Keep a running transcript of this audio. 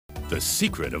The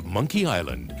Secret of Monkey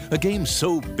Island, a game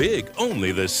so big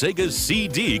only the Sega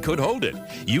CD could hold it.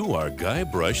 You are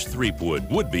Guybrush Threepwood,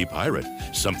 would-be pirate.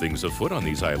 Something's afoot on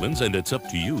these islands, and it's up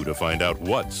to you to find out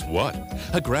what's what.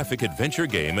 A graphic adventure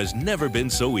game has never been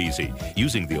so easy.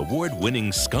 Using the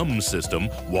award-winning SCUMM system,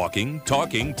 walking,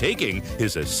 talking, taking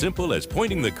is as simple as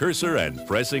pointing the cursor and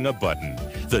pressing a button.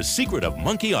 The Secret of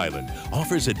Monkey Island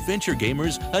offers adventure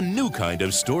gamers a new kind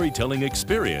of storytelling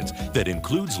experience that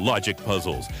includes logic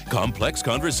puzzles, complex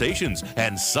conversations,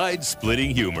 and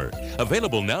side-splitting humor.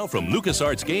 Available now from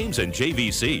LucasArts Games and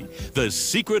JVC, The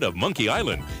Secret of Monkey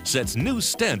Island sets new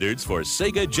standards for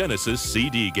Sega Genesis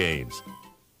CD games.